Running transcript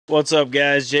What's up,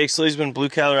 guys? Jake SLEASMAN, Blue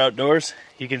Collar Outdoors.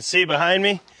 You can see behind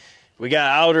me, we got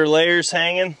outer layers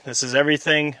hanging. This is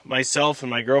everything myself and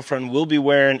my girlfriend will be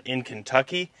wearing in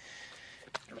Kentucky.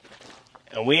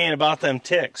 And we ain't about them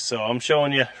ticks, so I'm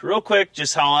showing you real quick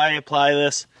just how I apply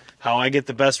this, how I get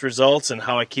the best results, and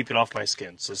how I keep it off my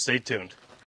skin. So stay tuned.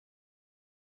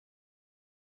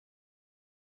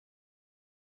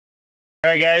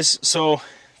 Alright guys, so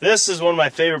this is one of my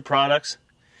favorite products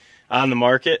on the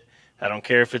market. I don't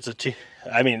care if it's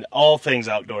all things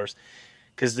outdoors.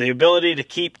 Because the ability to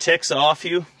keep ticks off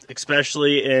you,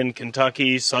 especially in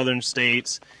Kentucky, southern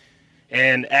states,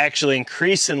 and actually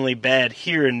increasingly bad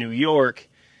here in New York,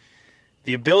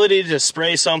 the ability to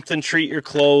spray something, treat your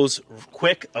clothes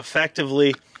quick,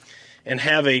 effectively, and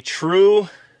have a true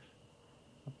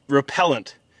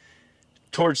repellent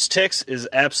towards ticks is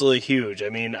absolutely huge. I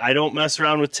mean, I don't mess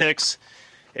around with ticks.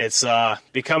 It's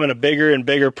becoming a bigger and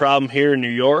bigger problem here in New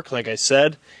York, like I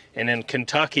said, and in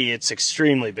Kentucky it's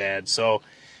extremely bad. So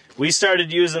we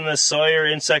started using this Sawyer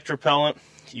insect repellent.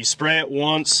 You spray it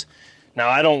once. Now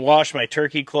I don't wash my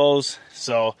turkey clothes,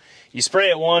 so you spray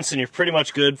it once and you're pretty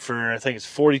much good for, I think it's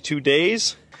 42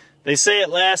 days. They say it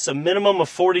lasts a minimum of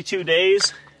 42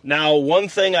 days. Now, one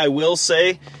thing I will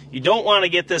say, you don't want to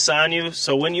get this on you,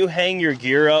 so when you hang your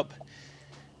gear up,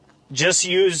 just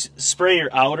spray your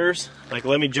outers. Like,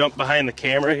 let me jump behind the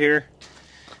camera here,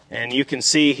 and you can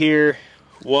see here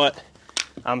what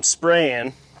I'm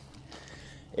spraying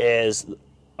is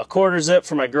a quarter zip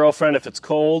for my girlfriend if it's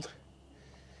cold,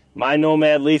 my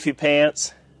Nomad leafy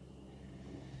pants,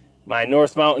 my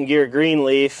North Mountain Gear green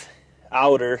leaf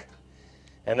outer,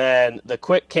 and then the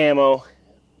quick camo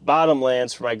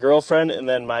bottomlands for my girlfriend, and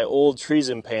then my old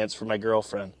treason pants for my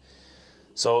girlfriend.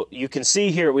 So you can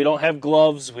see here we don't have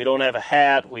gloves, we don't have a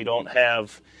hat, we don't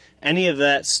have any of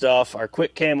that stuff. Our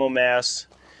quick camo masks,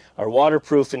 our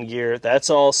waterproofing gear, that's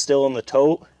all still in the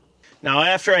tote. Now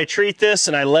after I treat this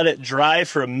and I let it dry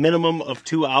for a minimum of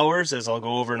 2 hours, as I'll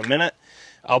go over in a minute,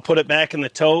 I'll put it back in the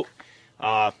tote.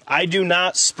 I do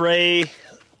not spray,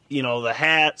 the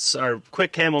hats or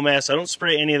quick camo masks. I don't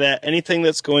spray any of that, anything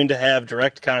that's going to have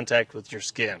direct contact with your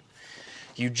skin.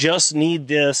 You just need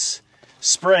this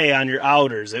spray on your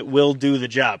outers. It will do the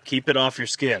job. Keep it off your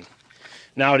skin.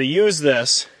 Now to use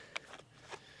this,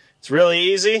 it's really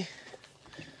easy.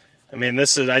 I mean,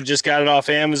 I just got it off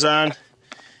Amazon.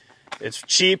 It's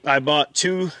cheap. I bought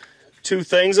two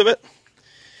things of it.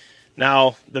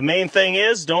 Now, the main thing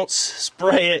is, don't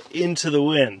spray it into the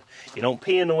wind. You don't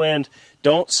pee in the wind.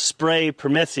 Don't spray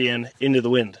permethrin into the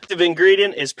wind. The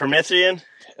ingredient is permethrin.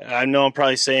 I know I'm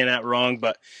probably saying that wrong,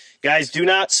 but guys, do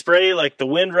not spray. Like, the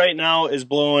wind right now is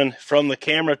blowing from the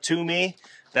camera to me.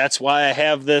 That's why I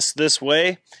have this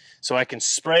way, so I can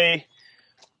spray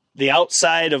the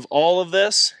outside of all of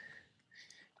this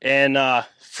and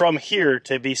from here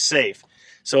to be safe.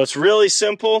 So it's really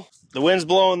simple. The wind's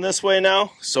blowing this way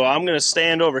now, so I'm going to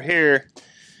stand over here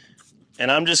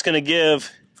and I'm just going to give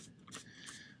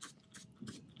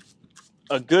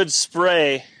a good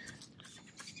spray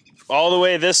all the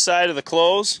way this side of the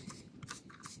clothes.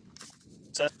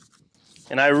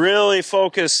 And I really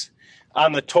focus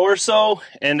on the torso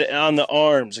and on the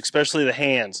arms, especially the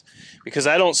hands, because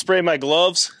I don't spray my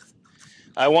gloves.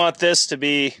 I want this to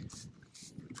be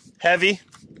heavy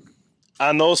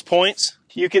on those points.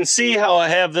 You can see how I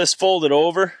have this folded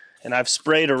over and I've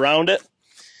sprayed around it.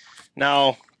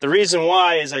 Now, the reason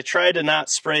why is I try to not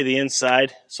spray the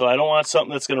inside, so I don't want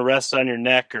something that's going to rest on your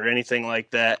neck or anything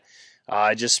like that.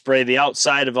 I just spray the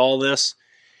outside of all this,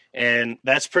 and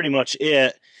that's pretty much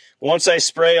it. Once I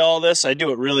spray all this, I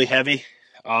do it really heavy.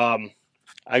 I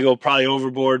go probably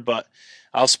overboard, but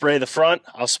I'll spray the front,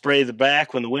 I'll spray the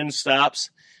back when the wind stops,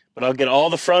 but I'll get all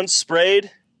the fronts sprayed.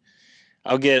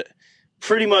 I'll get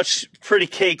pretty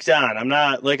caked on. I'm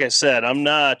not, like I said, I'm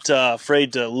not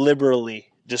afraid to liberally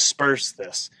disperse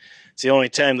this. It's the only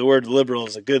time the word liberal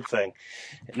is a good thing.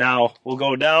 Now we'll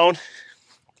go down,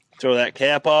 throw that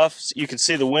cap off. You can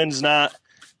see the wind's not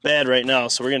bad right now,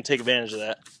 so we're going to take advantage of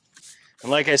that. And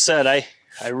like I said,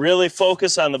 I really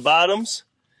focus on the bottoms.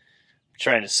 I'm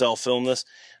trying to self-film this.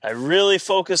 I really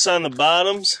focus on the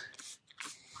bottoms.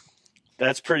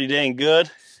 That's pretty dang good.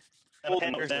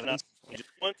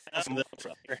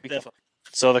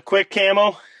 So the quick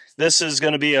camo, this is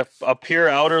going to be a pure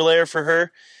outer layer for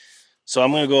her. So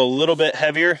I'm going to go a little bit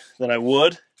heavier than I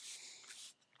would,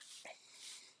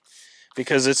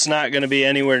 because it's not going to be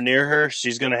anywhere near her.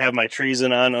 She's going to have my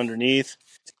treason on underneath.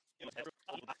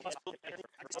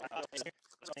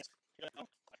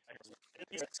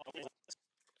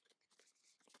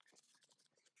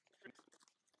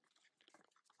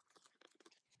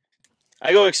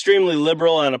 I go extremely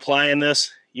liberal on applying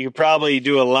this. you could probably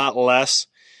do a lot less.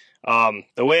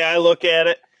 The way I look at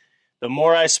it, the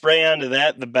more I spray onto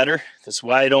that, the better. That's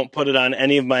why I don't put it on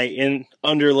any of my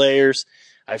under layers.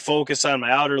 I focus on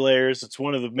my outer layers. It's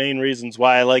one of the main reasons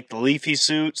why I like the leafy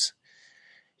suits.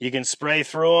 You can spray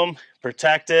through them,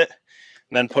 protect it,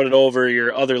 and then put it over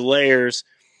your other layers,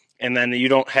 and then you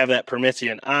don't have that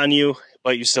permethrin on you,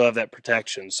 but you still have that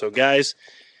protection. So guys,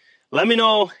 let me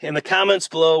know in the comments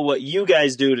below what you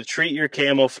guys do to treat your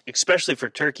camo, especially for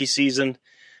turkey season.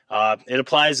 It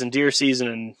applies in deer season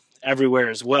and everywhere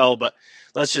as well, but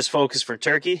let's just focus for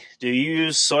turkey. Do you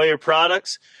use Sawyer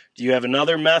products? Do you have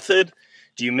another method?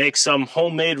 Do you make some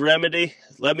homemade remedy?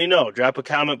 Let me know. Drop a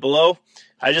comment below.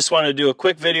 I just want to do a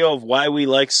quick video of why we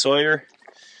like Sawyer,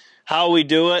 how we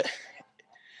do it.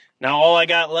 Now all I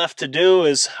got left to do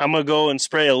is I'm going to go and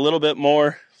spray a little bit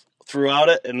more throughout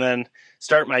it and then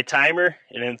start my timer,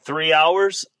 and in 3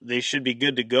 hours they should be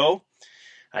good to go.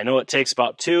 I know it takes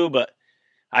about 2, but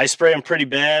I spray them pretty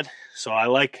bad, so I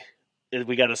like it.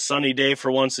 We got a sunny day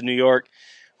for once in New York.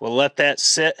 We'll let that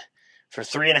sit for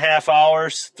 3.5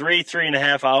 hours.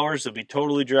 3.5 hours. It'll be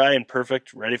totally dry and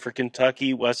perfect, ready for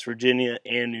Kentucky, West Virginia,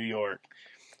 and New York.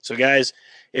 So guys,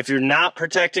 if you're not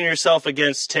protecting yourself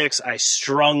against ticks, I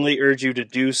strongly urge you to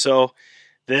do so.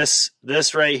 This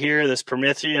right here, this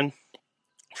permethrin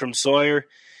from Sawyer,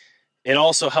 it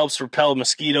also helps repel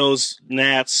mosquitoes,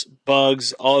 gnats,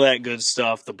 bugs, all that good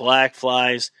stuff, the black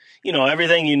flies, you know,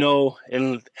 everything you know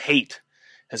and hate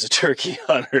as a turkey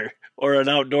hunter or an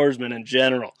outdoorsman in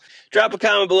general. Drop a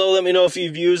comment below, let me know if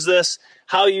you've used this,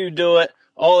 how you do it,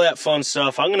 all that fun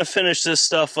stuff. I'm going to finish this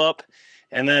stuff up,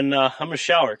 and then I'm going to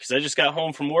shower because I just got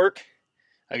home from work.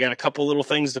 I got a couple little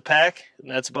things to pack, and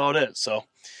that's about it. So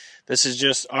this is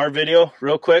just our video,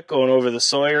 real quick, going over the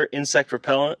Sawyer insect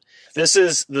repellent. This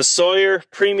is the Sawyer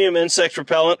Premium Insect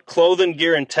Repellent Clothing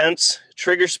Gear Intense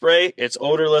Trigger Spray. It's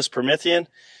odorless permethrin.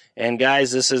 And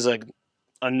guys, this is a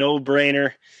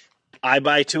no-brainer. I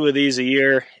buy 2 of these a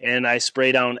year, and I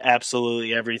spray down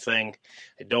absolutely everything.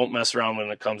 I don't mess around when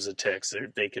it comes to ticks.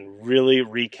 They can really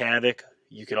wreak havoc.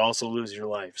 You could also lose your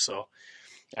life. So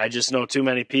I just know too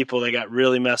many people that got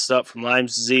really messed up from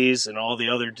Lyme's disease and all the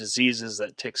other diseases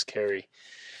that ticks carry.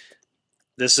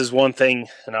 This is one thing,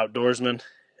 an outdoorsman,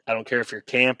 I don't care if you're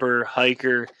camper,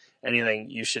 hiker, anything,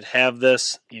 you should have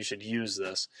this. You should use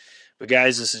this. But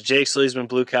guys, this is Jake SLEASMAN,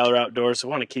 Blue Collar Outdoors. I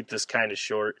want to keep this kind of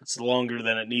short. It's longer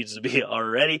than it needs to be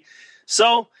already.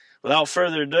 So, without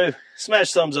further ado,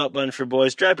 smash thumbs up button for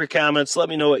boys. Drop your comments. Let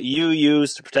me know what you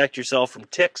use to protect yourself from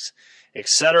ticks,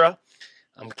 etc.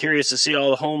 I'm curious to see all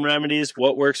the home remedies,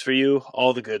 what works for you,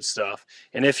 all the good stuff.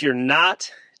 And if you're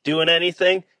not doing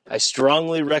anything, I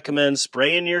strongly recommend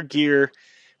spraying your gear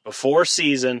before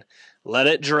season. Let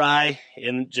it dry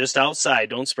in just outside.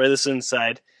 Don't spray this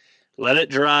inside. Let it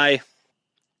dry.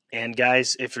 And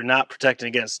guys, if you're not protecting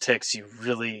against ticks, you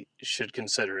really should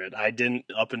consider it. I didn't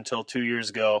up until 2 years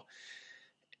ago,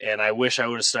 and I wish I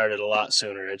would have started a lot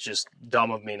sooner. It's just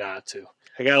dumb of me not to.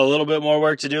 I got a little bit more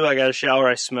work to do. I got to shower.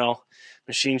 I smell.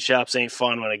 Machine shops ain't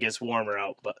fun when it gets warmer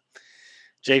out. But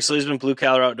Jake SLEASMAN, Blue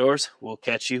Collar Outdoors. We'll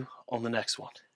catch you on the next one.